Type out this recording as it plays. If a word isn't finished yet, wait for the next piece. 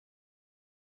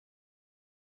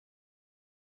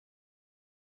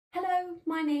Hello,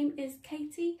 my name is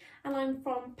Katy and I'm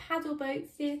from PaddleBoat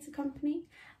Theatre Company,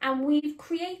 and we've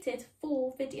created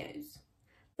 4 videos.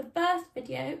 The first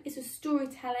video is a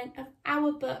storytelling of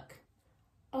our book,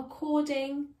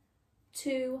 According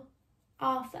to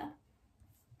Arthur.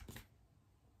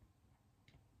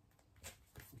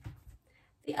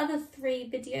 The other 3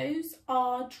 videos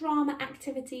are drama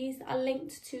activities that are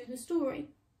linked to the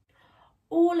story.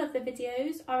 All of the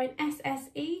videos are in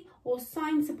SSE or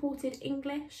sign supported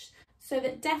English so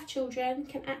that deaf children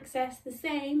can access the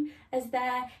same as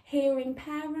their hearing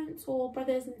parents or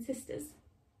brothers and sisters.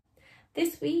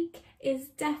 This week is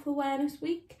Deaf Awareness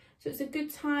Week, so it's a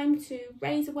good time to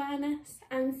raise awareness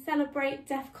and celebrate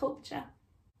deaf culture.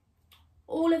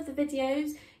 All of the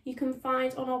videos you can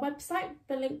find on our website,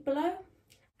 the link below,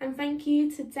 and thank you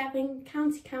to Devon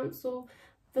County Council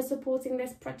for supporting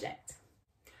this project.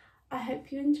 I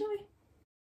hope you enjoy.